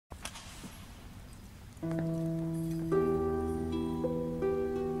Hi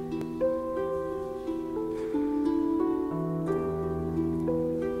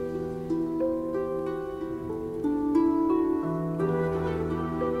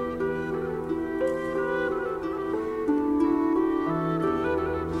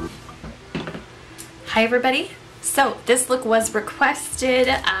everybody! So this look was requested.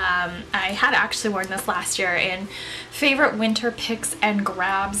 I had actually worn this last year in favorite winter picks and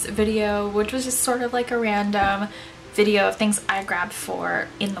grabs video, which was just sort of like a random video of things I grabbed for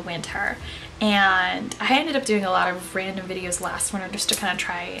in the winter. And I ended up doing a lot of random videos last winter just to kind of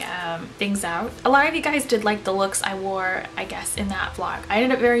try things out. A lot of you guys did like the looks I wore, I guess, in that vlog. I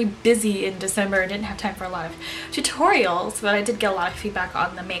ended up very busy in December and didn't have time for a lot of tutorials, but I did get a lot of feedback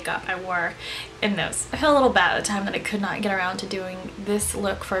on the makeup I wore in those. I felt a little bad at the time that I could not get around to doing this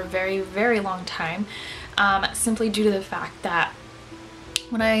look for a very, very long time, simply due to the fact that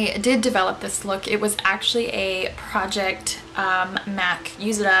when I did develop this look, it was actually a project MAC,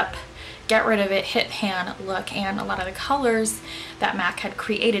 use it up, get rid of it, hit pan look, and a lot of the colors that MAC had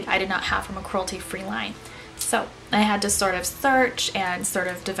created I did not have from a Cruelty free line. So I had to sort of search and sort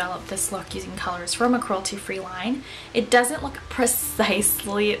of develop this look using colors from a Cruelty free line. It doesn't look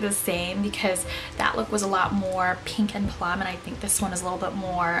precisely the same because that look was a lot more pink and plum, and I think this one is a little bit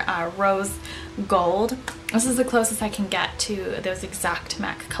more rose gold. This is the closest I can get to those exact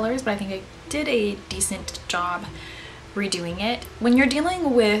MAC colors, but I think I did a decent job redoing it. When you're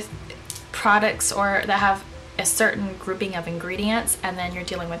dealing with products or that have a certain grouping of ingredients and then you're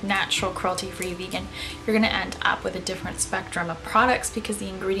dealing with natural, cruelty-free, vegan, you're going to end up with a different spectrum of products because the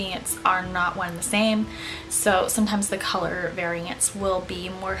ingredients are not one and the same. So sometimes the color variants will be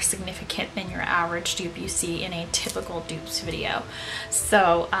more significant than your average dupe you see in a typical dupes video.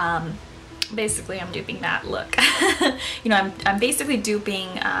 So basically I'm duping that look. You know, I'm basically duping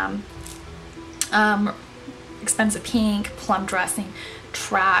expensive pink, plum dressing,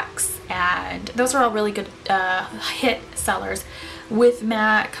 tracks, and those are all really good hit sellers with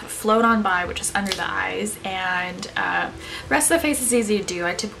MAC. Float On By, which is under the eyes, and the rest of the face is easy to do.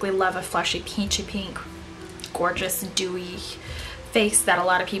 I typically love a fleshy peachy pink, gorgeous dewy face that a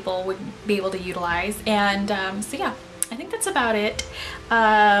lot of people would be able to utilize. And so yeah, I think that's about it.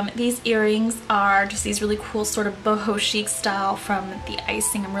 These earrings are just these really cool sort of boho chic style from the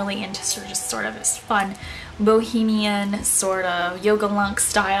Icing. I'm really into sort of this fun bohemian sort of yoga lunk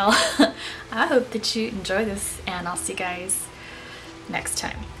style. I hope that you enjoy this, and I'll see you guys next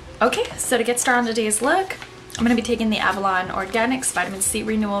time. Okay, so to get started on today's look, I'm going to be taking the Avalon Organics Vitamin C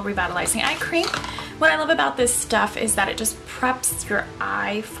Renewal Revitalizing Eye Cream. What I love about this stuff is that it just preps your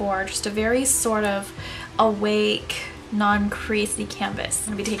eye for just a very sort of awake, non-creasy canvas.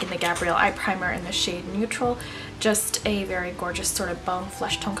 I'm going to be taking the Gabriel Eye Primer in the shade Neutral, just a very gorgeous sort of bone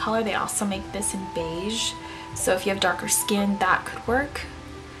flesh tone color. They also make this in beige, so if you have darker skin, that could work,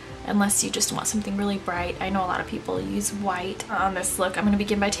 unless you just want something really bright. I know a lot of people use white on this look. I'm going to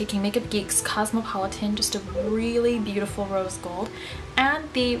begin by taking Makeup Geek's Cosmopolitan, just a really beautiful rose gold,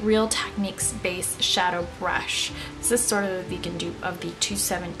 and the Real Techniques Base Shadow Brush. This is sort of a vegan dupe of the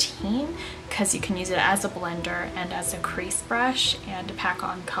 217 because you can use it as a blender and as a crease brush and to pack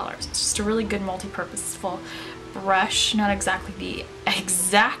on colors. It's just a really good multi-purposeful brush, not exactly the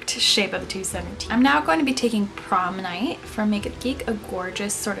exact shape of the 217. I'm now going to be taking Prom Night from Makeup Geek, a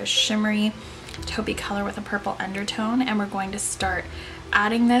gorgeous sort of shimmery taupey color with a purple undertone, and we're going to start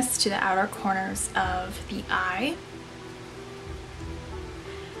adding this to the outer corners of the eye.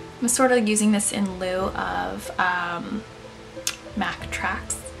 I'm sort of using this in lieu of MAC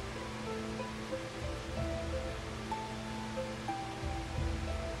tracks.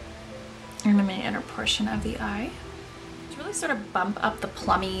 And in the inner portion of the eye. To really sort of bump up the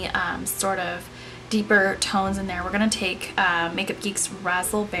plummy sort of deeper tones in there, we're going to take Makeup Geek's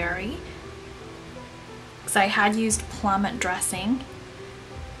Razzleberry, because I had used plum dressing.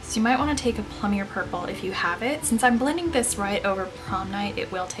 So you might want to take a plummier purple if you have it. Since I'm blending this right over Prom Night,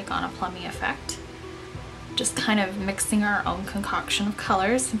 it will take on a plummy effect. Just kind of mixing our own concoction of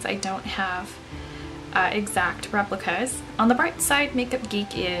colors since I don't have exact replicas. On the bright side, Makeup Geek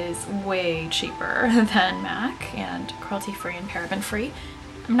is way cheaper than MAC and cruelty-free and paraben-free.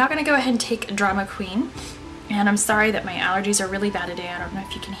 I'm now going to go ahead and take Drama Queen, and I'm sorry that my allergies are really bad today. I don't know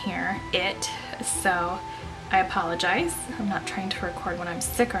if you can hear it, so I apologize. I'm not trying to record when I'm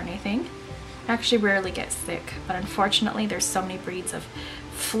sick or anything. I actually rarely get sick, but unfortunately there's so many breeds of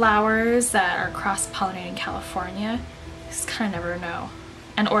flowers that are cross-pollinated in California. You just kind of never know.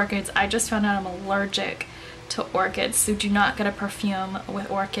 And orchids, I just found out I'm allergic to orchids, so do not get a perfume with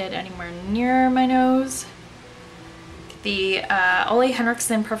orchid anywhere near my nose. The Ole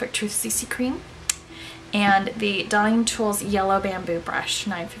Henriksen Perfect Truth CC Cream, and the Darling Tools Yellow Bamboo Brush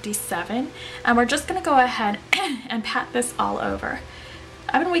 957, and we're just gonna go ahead and pat this all over.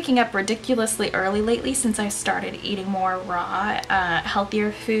 I've been waking up ridiculously early lately since I started eating more raw,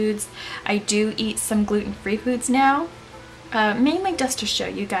 healthier foods. I do eat some gluten-free foods now, mainly just to show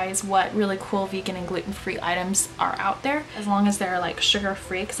you guys what really cool vegan and gluten-free items are out there, as long as they're like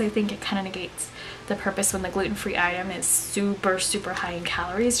sugar-free, because I think it kind of negates the purpose when the gluten-free item is super high in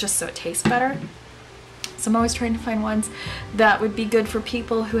calories just so it tastes better. So I'm always trying to find ones that would be good for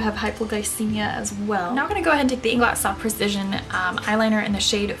people who have hypoglycemia as well. Now I'm going to go ahead and take the Inglot Soft Precision eyeliner in the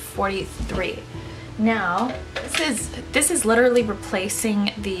shade 43. Now this is literally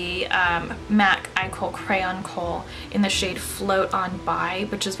replacing the MAC Eye Kohl Crayon Kohl in the shade Float On By,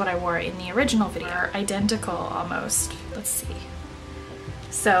 which is what I wore in the original video. They're identical almost. Let's see.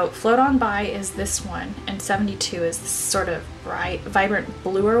 So Float On By is this one, and 72 is this sort of bright, vibrant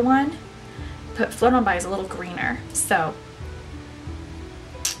bluer one. But Float On By is a little greener. So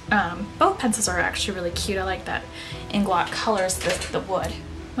both pencils are actually really cute. I like that Inglot colors the wood.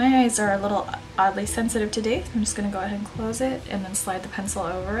 My eyes are a little oddly sensitive today. I'm just going to go ahead and close it and then slide the pencil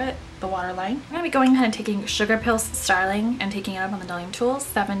over it, the waterline. I'm going to be going ahead and taking Sugar Pills Styling and taking it up on the Darling Tools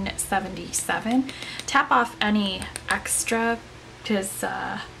 777. Tap off any extra because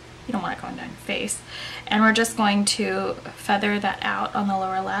you don't want it going down your face. And we're just going to feather that out on the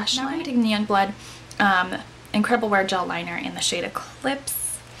lower lash line. Now I'm taking the Youngblood Incredible Wear Gel Liner in the shade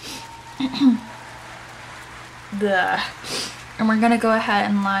Eclipse. And we're going to go ahead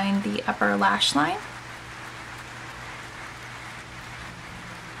and line the upper lash line.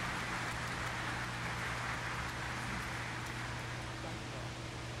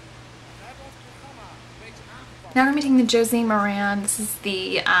 Now I'm taking the Josie Moran. This is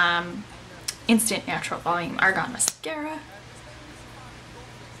the Instant Natural Volume Argan Mascara.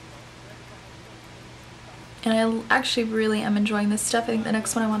 And I actually really am enjoying this stuff. I think the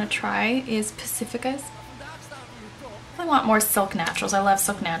next one I want to try is Pacifica's. I want more Silk Naturals. I love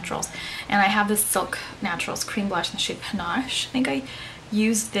Silk Naturals. And I have this Silk Naturals Cream Blush in the shade Panache. I think I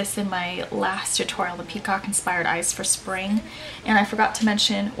used this in my last tutorial, the Peacock Inspired Eyes for Spring. And I forgot to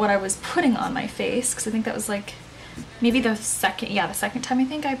mention what I was putting on my face, because I think that was like maybe the second time I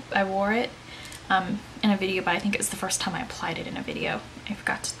think I wore it in a video, but I think it was the first time I applied it in a video. I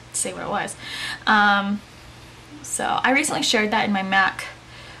forgot to say what it was. So I recently shared that in my MAC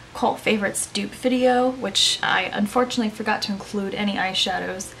Cult Favorites dupe video, which I unfortunately forgot to include any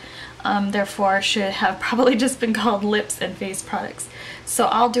eyeshadows. Therefore should have probably just been called lips and face products. So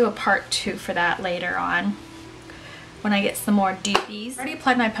I'll do a part 2 for that later on when I get some more dupies. I already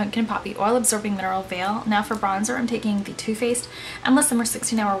applied my Pumpkin Poppy Oil Absorbing Mineral Veil. Now for bronzer, I'm taking the Too Faced Endless Summer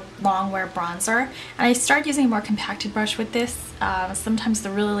 16-Hour Long Wear Bronzer. And I started using a more compacted brush with this. Sometimes the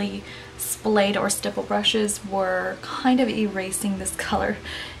really splayed or stipple brushes were kind of erasing this color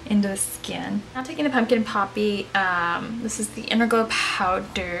into the skin. Now taking the Pumpkin Poppy, this is the Integral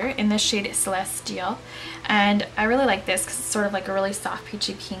Powder in the shade Celestial. And I really like this because it's sort of like a really soft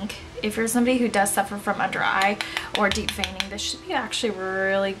peachy pink. If you're somebody who does suffer from under eye or deep veining, this should be actually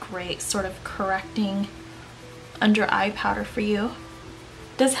really great sort of correcting under eye powder for you.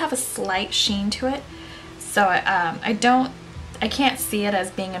 It does have a slight sheen to it, so I can't see it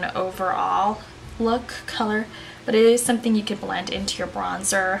as being an overall look color, but it is something you could blend into your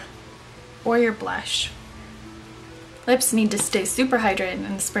bronzer or your blush. Lips need to stay super hydrated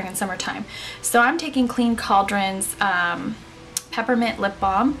in the spring and summertime. So I'm taking Clean Cauldron's Peppermint Lip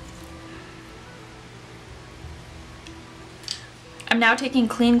Balm. I'm now taking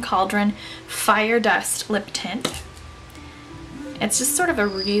Clean Cauldron Fire Dust Lip Tint. It's just sort of a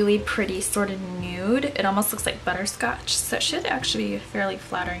really pretty sort of nude. It almost looks like butterscotch, so it should actually be a fairly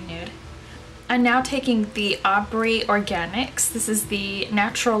flattering nude. I'm now taking the Aubrey Organics. This is the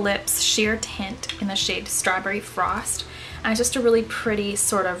Natural Lips Sheer Tint in the shade Strawberry Frost. And it's just a really pretty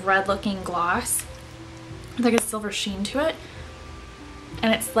sort of red looking gloss with like a silver sheen to it.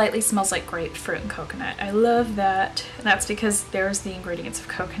 And it slightly smells like grapefruit and coconut. I love that. And that's because there's the ingredients of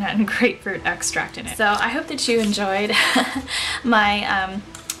coconut and grapefruit extract in it. So I hope that you enjoyed my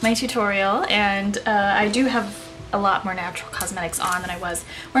my tutorial, and I do have a lot more natural cosmetics on than I was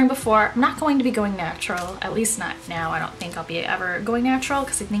wearing before. I'm not going to be going natural, at least not now. I don't think I'll be ever going natural,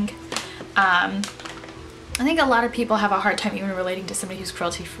 because I think a lot of people have a hard time even relating to somebody who's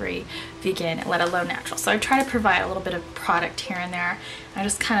cruelty-free, vegan, let alone natural. So I try to provide a little bit of product here and there. I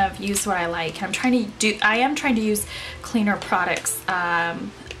just kind of use what I like. I am trying to use cleaner products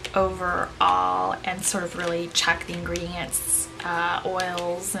overall and sort of really check the ingredients,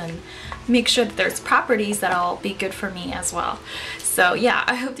 oils, and make sure that there's properties that'll be good for me as well. So yeah,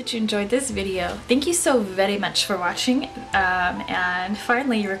 I hope that you enjoyed this video. Thank you so very much for watching, and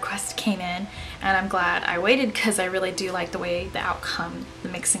finally your request came in, and I'm glad I waited because I really do like the way the outcome, the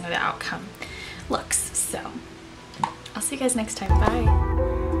mixing of the outcome looks. So I'll see you guys next time. Bye.